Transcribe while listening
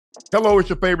Hello, it's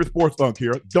your favorite sports Unc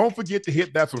here. Don't forget to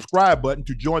hit that subscribe button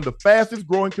to join the fastest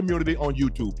growing community on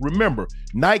YouTube. Remember,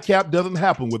 Nightcap doesn't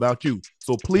happen without you.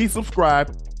 So please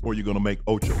subscribe or you're going to make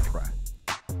Ocho cry.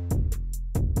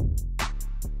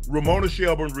 Ramona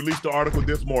Shelburne released an article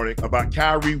this morning about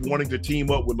Kyrie wanting to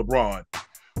team up with LeBron.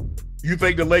 You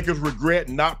think the Lakers regret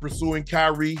not pursuing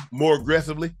Kyrie more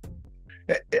aggressively?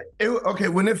 Okay,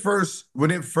 when it first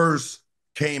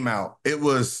came out, it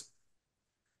was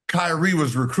Kyrie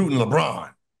was recruiting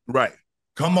LeBron. Right.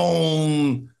 Come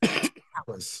on,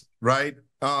 right?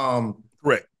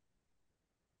 Correct.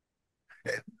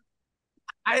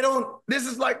 This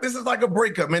is like a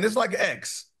breakup, man. It's like an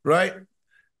ex, right?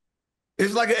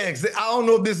 It's like an ex. I don't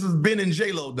know if this has been in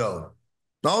J-Lo, though.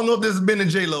 I don't know if this has been in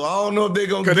J-Lo. I don't know if they're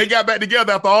going to Because they got back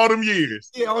together after all them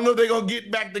years. Yeah, I don't know if they're going to get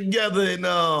back together and,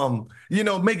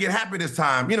 make it happen this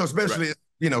time. Especially,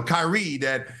 right. Kyrie,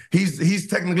 that he's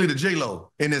technically the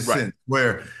J-Lo in this sense,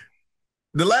 where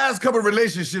the last couple of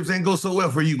relationships ain't go so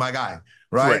well for you, my guy,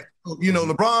 right?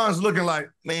 LeBron's looking like,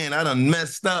 man, I done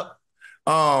messed up.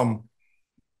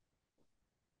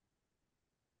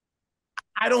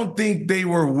 I don't think they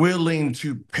were willing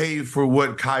to pay for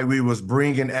what Kyrie was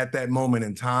bringing at that moment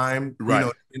in time. Right.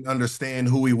 And understand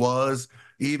who he was,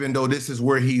 even though this is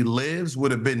where he lives,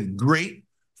 would have been great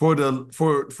for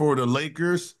the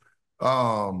Lakers.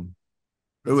 It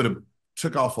would have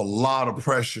took off a lot of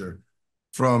pressure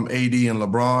from AD and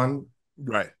LeBron.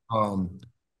 Right.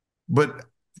 But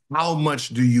how much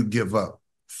do you give up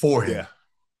for him?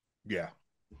 Yeah.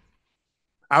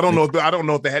 I don't know if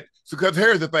they had, because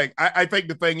here's the thing. I think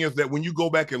the thing is that when you go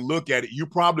back and look at it, you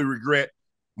probably regret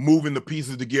moving the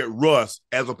pieces to get Russ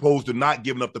as opposed to not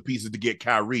giving up the pieces to get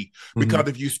Kyrie. Because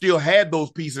if you still had those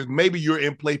pieces, maybe you're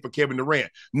in play for Kevin Durant.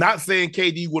 Not saying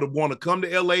KD would have wanted to come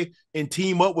to LA and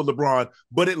team up with LeBron,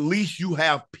 but at least you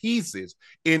have pieces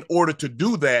in order to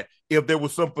do that if there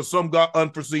was for some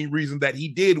unforeseen reason that he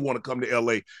did want to come to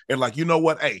LA. And like, you know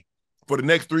what? Hey, for the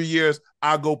next 3 years,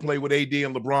 I'll go play with AD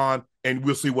and LeBron, and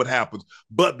we'll see what happens.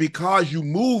 But because you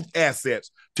moved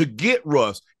assets to get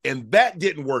Russ, and that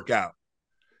didn't work out,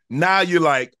 now you're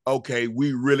like, okay,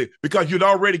 because you'd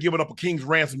already given up a king's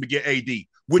ransom to get AD,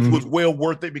 which was well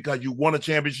worth it because you won a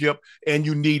championship and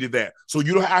you needed that. So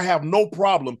I have no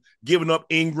problem giving up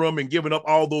Ingram and giving up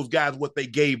all those guys what they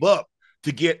gave up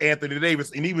to get Anthony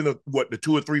Davis, and even the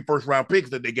 2 or 3 first-round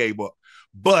picks that they gave up.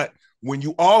 But when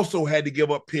you also had to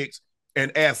give up picks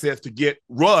and assets to get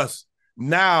Russ,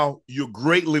 now you're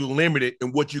greatly limited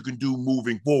in what you can do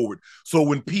moving forward. So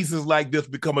when pieces like this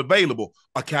become available,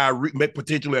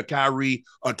 potentially a Kyrie,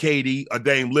 a KD, a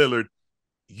Dame Lillard,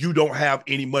 you don't have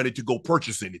any money to go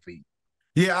purchase anything.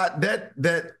 Yeah,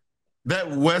 that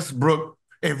Westbrook,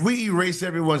 if we erase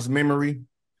everyone's memory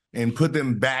and put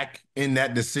them back in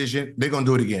that decision, they're going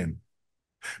to do it again.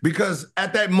 Because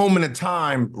at that moment in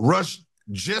time, Russ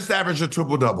just averaged a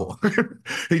triple-double.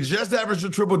 He just averaged a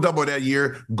triple-double that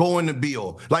year going to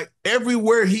Beal. Like,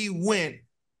 everywhere he went,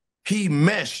 he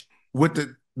meshed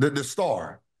with the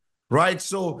star, right?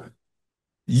 So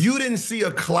you didn't see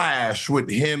a clash with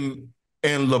him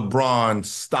and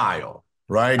LeBron's style,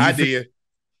 right? I did.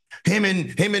 Him in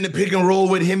the pick and roll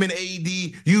with him and AD,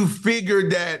 you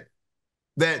figured that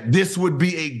this would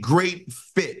be a great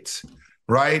fit,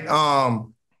 right?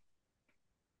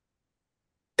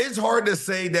 It's hard to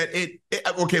say that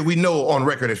okay, we know on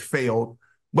record it failed,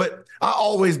 but I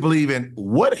always believe in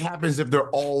what happens if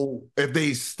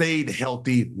they stayed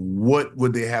healthy, what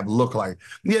would they have looked like?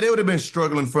 Yeah, they would have been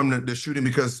struggling from the shooting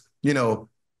because,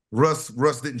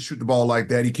 Russ didn't shoot the ball like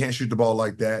that. He can't shoot the ball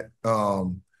like that.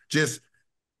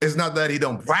 It's not that he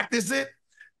don't practice it.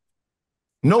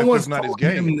 One's not his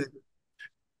game.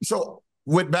 So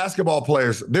with basketball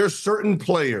players, there's certain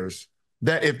players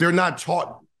that if they're not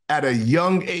taught at a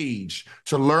young age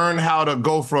to learn how to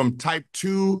go from type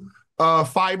 2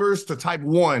 fibers to type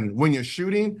 1 when you're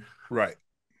shooting, right?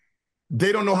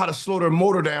 They don't know how to slow their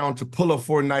motor down to pull up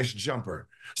for a nice jumper.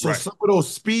 So some of those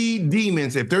speed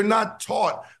demons, if they're not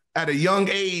taught at a young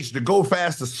age to go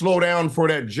fast, to slow down for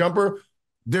that jumper,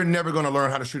 they're never going to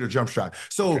learn how to shoot a jump shot.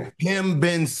 So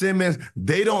Ben Simmons,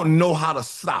 they don't know how to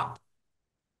stop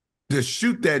to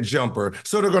shoot that jumper.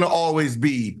 So they're going to always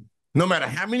be, no matter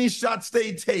how many shots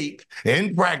they take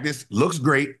in practice, looks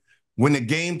great. When the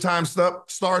game time stuff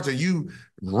starts and you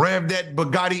rev that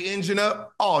Bugatti engine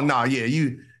up,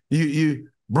 you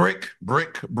brick.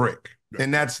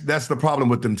 And that's the problem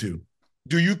with them too.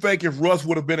 Do you think if Russ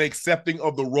would have been accepting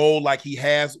of the role like he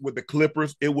has with the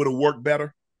Clippers, it would have worked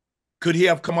better? Could he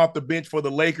have come off the bench for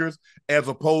the Lakers as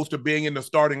opposed to being in the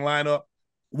starting lineup?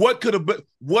 What could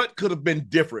have been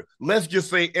different? Let's just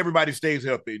say everybody stays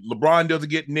healthy. LeBron doesn't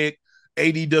get nicked.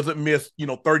 AD doesn't miss,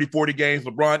 30, 40 games.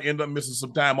 LeBron ended up missing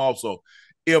some time also.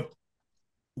 If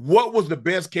what was the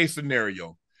best case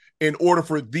scenario in order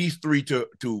for these three to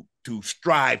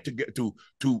strive to get to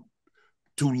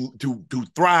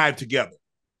thrive together?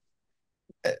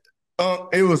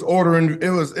 It was ordering. It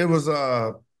was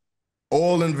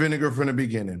oil and vinegar from the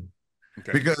beginning,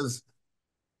 because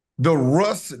the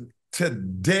Russ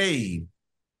today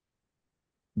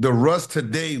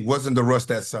wasn't the Russ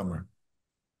that summer.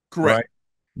 Correct.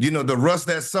 Right? The Russ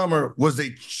that summer was a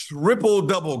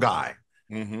triple-double guy.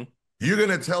 Mm-hmm. You're going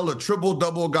to tell a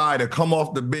triple-double guy to come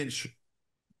off the bench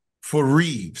for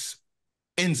Reeves,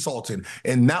 insulting.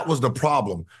 And that was the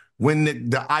problem. When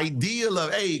the ideal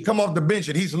of, hey, come off the bench,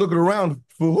 and he's looking around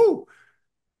for who?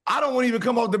 I don't want to even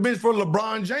come off the bench for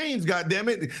LeBron James,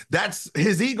 goddammit. That's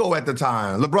his ego at the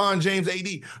time. LeBron James, AD.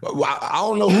 I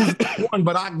don't know who's one,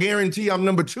 but I guarantee I'm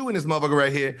number 2 in this motherfucker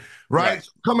right here, right?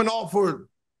 Coming off for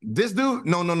this dude?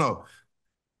 No.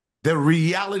 The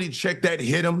reality check that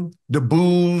hit him, the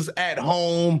booze at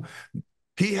home,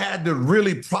 he had to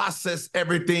really process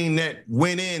everything that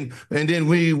went in. And then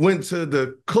we went to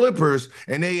the Clippers,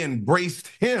 and they embraced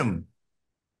him.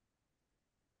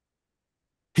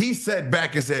 He sat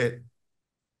back and said,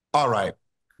 all right,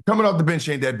 coming off the bench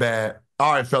ain't that bad.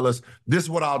 All right, fellas, this is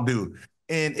what I'll do.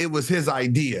 And it was his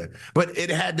idea. But it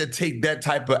had to take that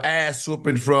type of ass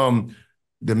whooping from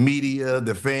the media,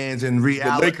 the fans, and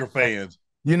reality. The Laker fans.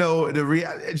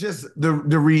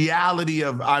 The reality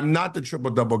of, I'm not the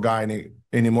triple-double guy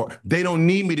anymore. They don't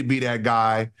need me to be that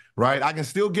guy, right? I can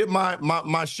still get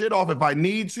my shit off if I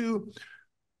need to,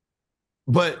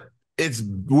 but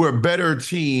we're a better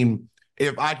team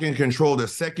if I can control the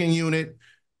second unit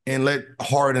and let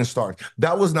Harden start.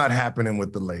 That was not happening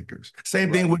with the Lakers.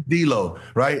 Same thing with D'Lo,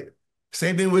 right?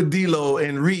 Same thing with D'Lo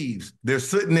and Reeves. They're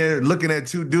sitting there looking at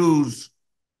two dudes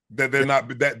that's not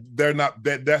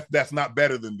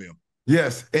better than them.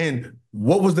 Yes, and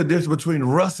what was the difference between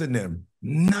Russ and them?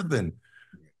 Nothing.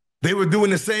 They were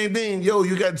doing the same thing. Yo,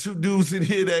 you got two dudes in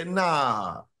here that,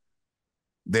 nah.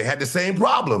 They had the same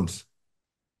problems.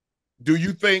 Do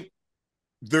you think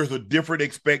there's a different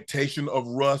expectation of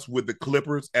Russ with the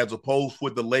Clippers as opposed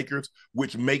with the Lakers,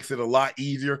 which makes it a lot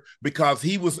easier? Because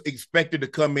he was expected to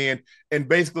come in and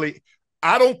basically,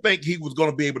 I don't think he was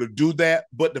going to be able to do that,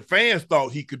 but the fans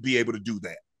thought he could be able to do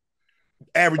that.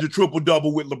 Average a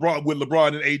triple-double with LeBron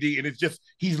and AD, and it's just,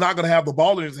 he's not going to have the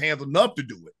ball in his hands enough to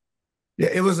do it.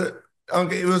 Yeah,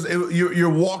 you're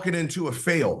walking into a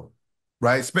fail,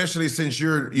 right? Especially since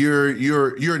you're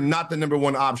not the number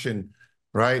one option.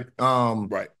 Right.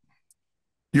 Right.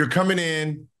 You're coming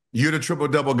in, you're the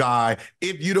triple-double guy.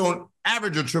 If you don't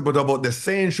average a triple-double, the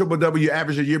same triple-double you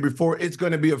averaged a year before, it's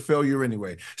going to be a failure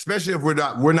anyway. Especially if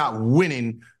we're not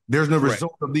winning. There's no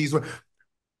result of these.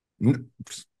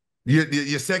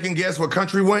 You second guess what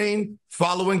country Wayne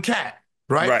following Cat,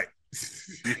 right? Right.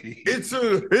 It's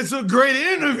a great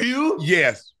interview.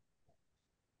 Yes.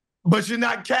 But you're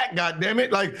not Cat,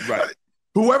 goddammit.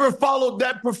 Whoever followed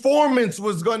that performance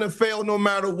was going to fail no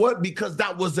matter what, because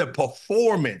that was a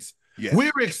performance. Yes.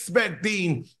 We're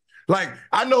expecting,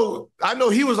 I know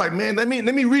he was like, man, let me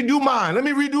redo mine. Let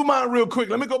me redo mine real quick.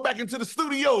 Let me go back into the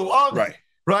studio.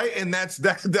 Right. And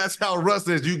that's how Russ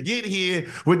is. You get here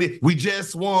we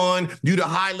just won, you the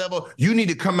high level. You need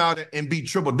to come out and be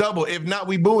triple-double. If not,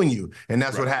 we booing you. And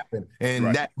that's what happened.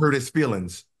 And that hurt his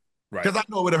feelings. Right. Because I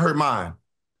know it would have hurt mine.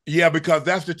 Yeah, because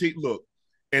that's the team. Look,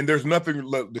 and there's nothing,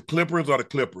 look, the Clippers are the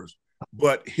Clippers,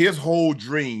 but his whole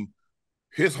dream,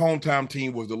 his hometown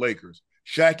team was the Lakers.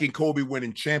 Shaq and Kobe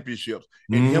winning championships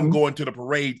and him going to the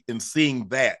parade and seeing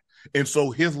that. And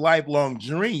so his lifelong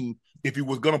dream, if he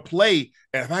was going to play,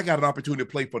 and if I got an opportunity to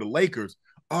play for the Lakers,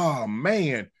 oh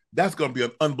man, that's going to be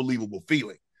an unbelievable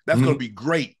feeling. That's going to be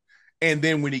great. And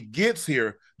then when he gets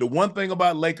here, the one thing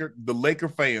about the Laker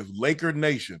fans, Laker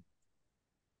Nation,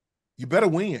 you better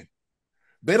win.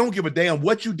 They don't give a damn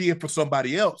what you did for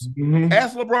somebody else.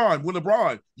 Ask LeBron. When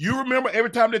LeBron, you remember every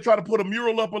time they try to put a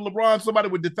mural up on LeBron, somebody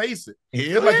would deface it.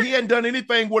 Like he hadn't done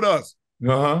anything with us.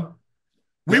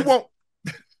 We won't.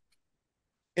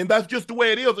 And that's just the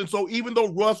way it is. And so even though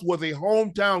Russ was a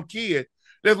hometown kid,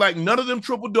 there's none of them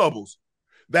triple doubles.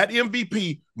 That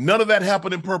MVP, none of that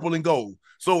happened in purple and gold.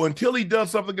 So until he does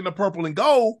something in the purple and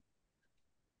gold,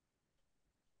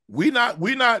 we're not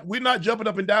jumping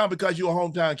up and down because you're a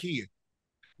hometown kid.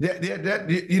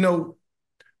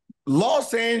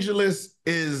 Los Angeles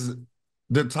is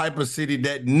the type of city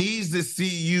that needs to see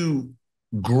you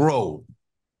grow,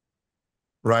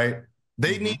 right?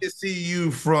 They need to see you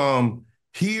from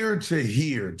here to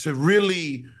here to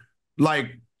really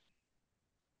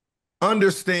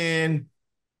understand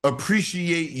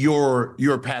appreciate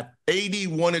your path. AD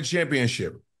won a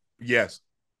championship. Yes.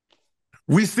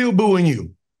 We still booing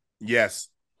you. Yes.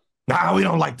 Nah, we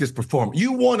don't like this performance.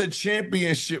 You won a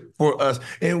championship for us,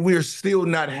 and we're still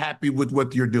not happy with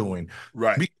what you're doing.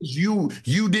 Right. Because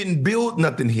you didn't build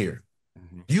nothing here.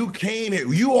 Mm-hmm. You came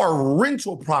here. You are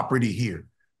rental property here.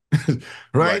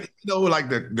 Right? You know, like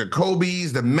the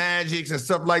Kobe's, the Magics, and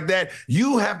stuff like that.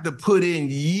 You have to put in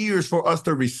years for us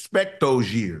to respect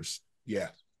those years. Yeah.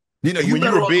 You know, and you when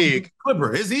you're big,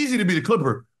 Clipper. It's easy to be the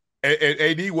Clipper. And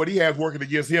AD, what he has working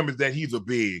against him is that he's a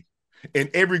big.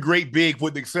 And every great big,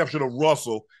 with the exception of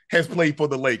Russell, has played for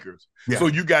the Lakers. Yeah. So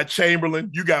you got Chamberlain,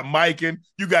 you got Mikan,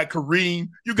 you got Kareem,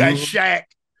 you got Shaq.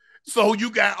 So you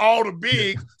got all the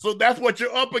bigs. So that's what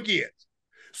you're up against.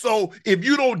 So if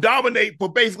you don't dominate for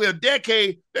basically a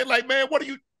decade, they're like, man, what are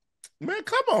you, man,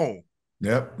 come on.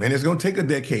 Yep. And it's going to take a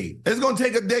decade. It's going to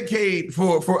take a decade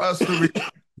for us to,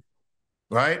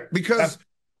 right? Because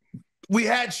we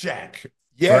had Shaq.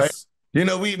 Yes. Right? You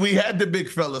know, we had the big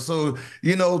fella. So,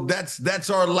 you know, that's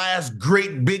our last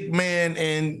great big man.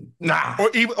 And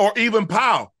Or even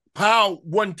Powell. Powell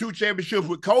won 2 championships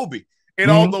with Kobe. And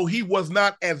although he was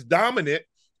not as dominant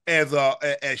as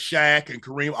Shaq and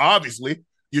Kareem, obviously,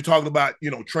 you're talking about, you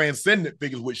know, transcendent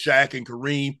figures with Shaq and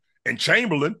Kareem and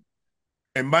Chamberlain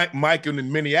and Mikan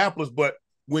in Minneapolis. But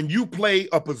when you play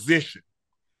a position,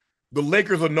 the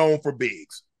Lakers are known for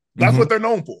bigs. That's what they're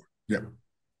known for. Yeah.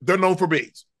 They're known for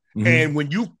bigs. And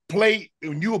when you're big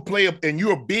and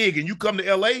you come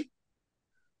to LA,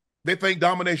 they think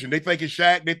domination. They think it's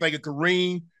Shaq. They think it's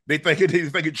Kareem. They think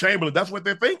it's Chamberlain. That's what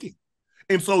they're thinking.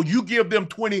 And so you give them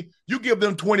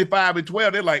 25 and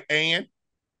 12. They're like, and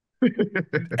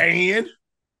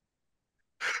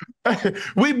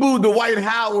we booed the Dwight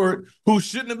Howard, who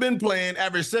shouldn't have been playing,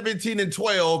 averaged 17 and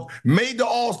 12, made the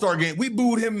All-Star game. We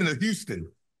booed him in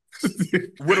Houston.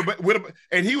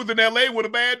 And he was in LA with a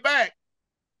bad back.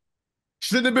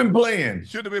 Shouldn't have been playing.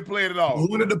 Shouldn't have been playing at all. He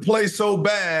wanted to play so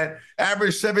bad,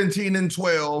 averaged 17 and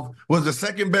 12, was the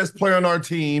second best player on our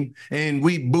team, and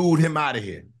we booed him out of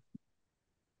here.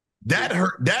 That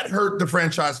hurt the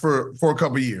franchise for a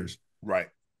couple of years. Right.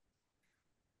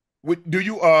 Do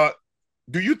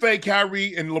you think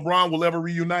Kyrie and LeBron will ever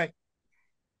reunite?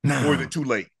 Nah. Or is it too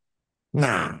late?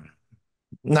 Nah,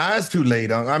 it's too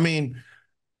late. I mean,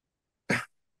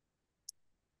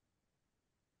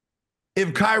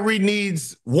 if Kyrie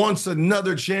wants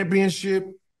another championship,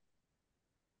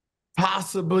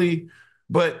 possibly,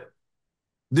 but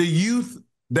the youth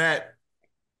that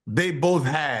they both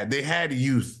had, they had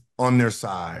youth on their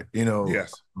side, you know.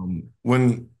 Yes.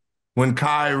 When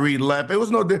Kyrie left, it was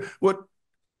no what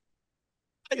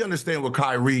I understand what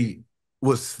Kyrie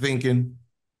was thinking,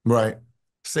 right?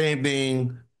 Same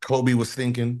thing Kobe was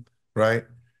thinking, right?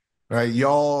 Right?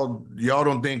 Y'all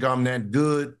don't think I'm that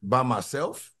good by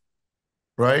myself,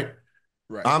 right?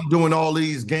 Right. I'm doing all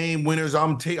these game winners.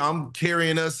 I'm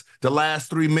carrying us the last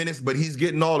 3 minutes, but he's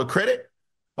getting all the credit.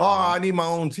 Oh, I need my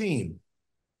own team.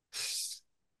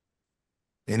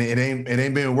 And it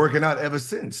ain't been working out ever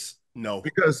since. No.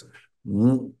 Because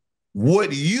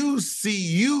what you see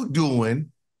you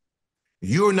doing,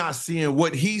 you're not seeing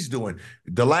what he's doing.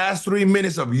 The last 3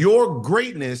 minutes of your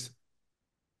greatness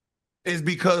is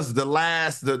because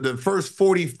the first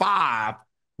 45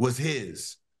 was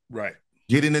his. Right.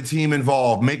 Getting the team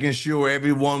involved, making sure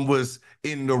everyone was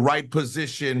in the right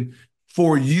position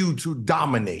for you to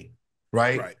dominate,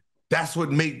 right? Right. That's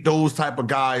what made those type of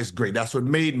guys great. That's what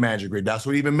made Magic great. That's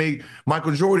what even made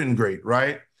Michael Jordan great,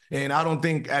 right? And I don't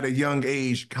think at a young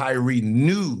age, Kyrie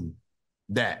knew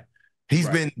that. He's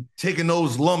been taking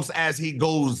those lumps as he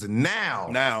goes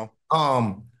now.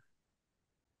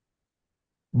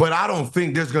 But I don't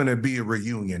think there's going to be a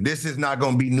reunion. This is not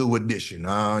going to be New Edition.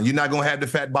 You're not going to have the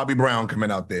fat Bobby Brown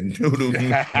coming out there. No.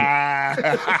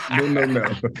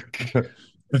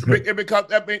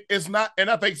 Because I mean, it's not, and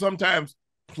I think sometimes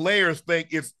players think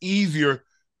it's easier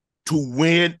to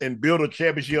win and build a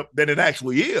championship than it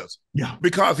actually is. Yeah.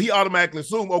 Because he automatically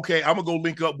assumes, okay, I'm going to go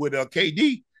link up with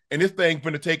KD and this thing's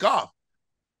going to take off.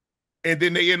 And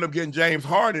then they end up getting James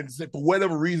Harden. For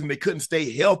whatever reason, they couldn't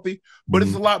stay healthy. But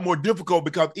it's a lot more difficult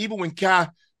because even when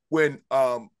Kobe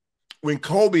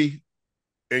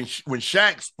and when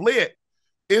Shaq split,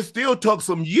 it still took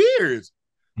some years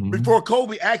before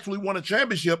Kobe actually won a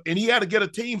championship, and he had to get a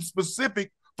team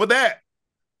specific for that.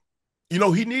 You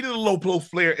know, he needed a low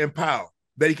post player in Powell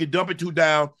that he could dump it to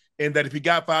down, and that if he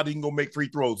got fouled, he can go make free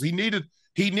throws. He needed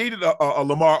a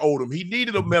Lamar Odom. He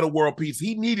needed a Metta World piece.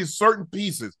 He needed certain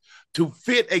pieces to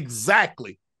fit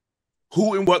exactly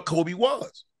who and what Kobe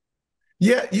was.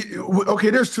 Yeah. Okay,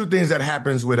 there's two things that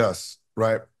happens with us,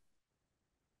 right?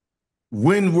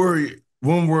 when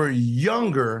we're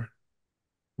younger,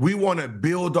 we want to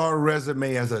build our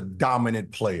resume as a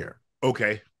dominant player.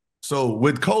 Okay. So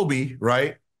with Kobe,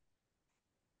 right?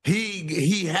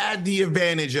 He had the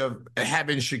advantage of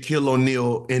having Shaquille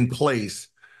O'Neal in place.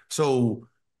 So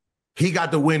he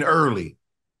got the win early.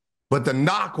 But the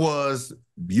knock was,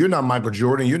 you're not Michael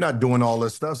Jordan. You're not doing all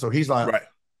this stuff. So he's like, Right.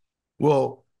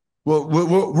 we'll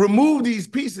remove these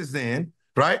pieces then,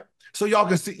 right? So y'all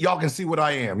can see what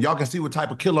I am. Y'all can see what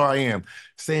type of killer I am.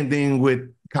 Same thing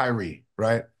with Kyrie,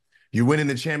 right? You winning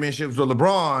the championships with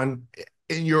LeBron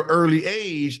in your early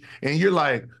age, and you're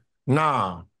like,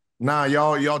 nah,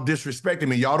 y'all disrespecting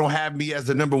me. Y'all don't have me as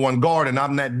the number one guard, and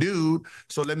I'm that dude.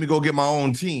 So let me go get my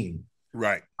own team.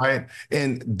 Right. Right.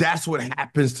 And that's what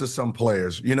happens to some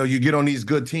players. You know, you get on these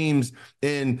good teams,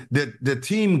 and the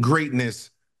team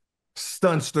greatness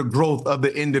stunts the growth of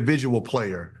the individual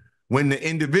player when the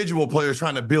individual player is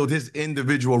trying to build his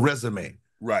individual resume.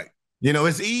 Right. You know,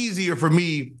 it's easier for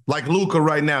me, like Luka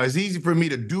right now, it's easy for me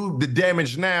to do the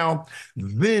damage now,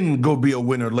 then go be a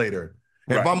winner later.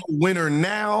 Right. If I'm a winner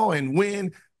now and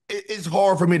win, it's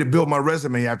hard for me to build my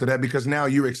resume after that, because now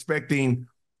you're expecting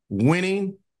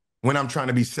winning when I'm trying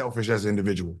to be selfish as an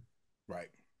individual. Right.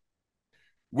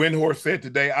 Windhorse said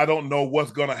today, I don't know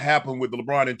what's going to happen with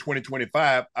LeBron in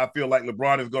 2025. I feel like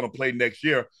LeBron is going to play next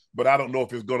year, but I don't know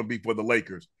if it's going to be for the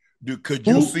Lakers. Could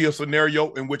you see a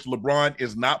scenario in which LeBron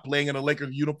is not playing in a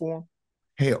Lakers uniform?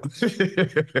 Hell.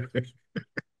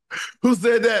 Who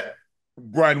said that?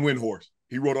 Brian Windhorse.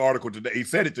 He wrote an article today. He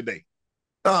said it today.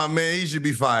 Oh, man, he should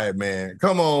be fired, man.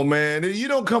 Come on, man. You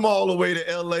don't come all the way to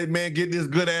L.A., man, get this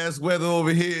good-ass weather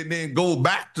over here and then go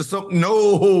back to something.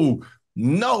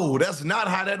 No, that's not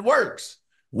how that works.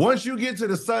 Once you get to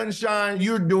the sunshine,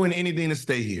 you're doing anything to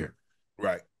stay here.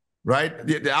 Right. Right?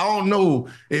 I don't know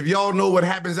if y'all know what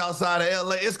happens outside of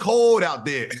L.A. It's cold out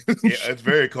there. Yeah, it's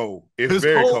very cold. It's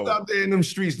very cold out there in them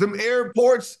streets. Them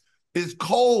airports is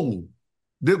cold.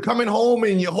 They're coming home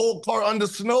and your whole car under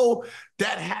snow.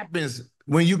 That happens.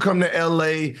 When you come to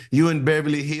LA, you in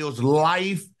Beverly Hills,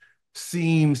 life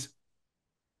seems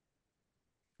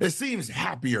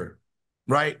happier,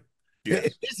 right?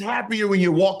 Yes. It's happier when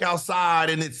you walk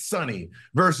outside and it's sunny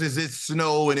versus it's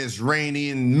snow and it's rainy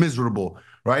and miserable,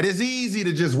 right? It's easy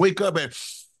to just wake up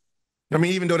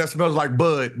even though that smells like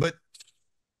bud, but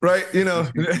right, you know,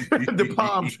 the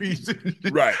palm trees,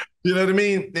 right? You know what I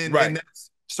mean? Right. And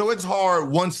so it's hard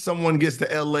once someone gets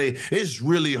to LA. It's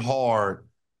really hard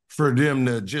for them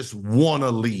to just want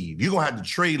to leave. You're going to have to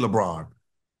trade LeBron.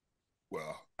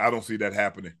 Well, I don't see that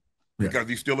happening because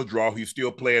he's still a draw. He's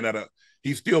still playing at an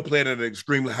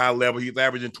extremely high level. He's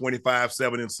averaging 25,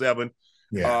 7, and 7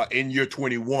 in year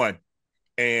 21.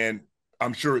 And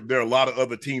I'm sure there are a lot of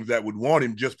other teams that would want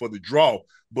him just for the draw,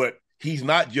 but he's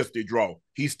not just a draw.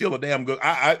 He's still a damn good.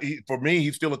 For me,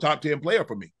 he's still a top 10 player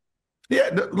for me. Yeah,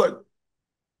 look,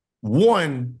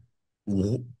 one,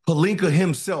 Pelinka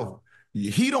himself,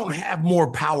 he don't have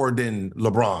more power than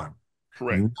LeBron.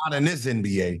 Correct. Not in this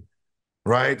NBA,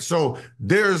 right? So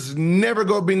there's never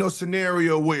going to be no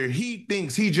scenario where he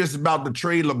thinks he's just about to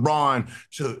trade LeBron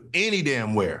to any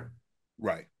damn where.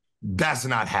 Right. That's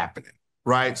not happening,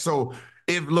 right? So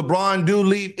if LeBron do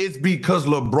leave, it's because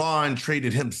LeBron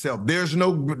traded himself. There's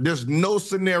no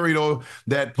scenario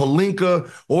that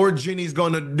Pelinka or Jenny's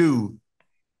going to do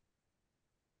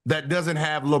that doesn't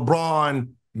have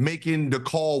LeBron making the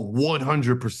call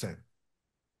 100%.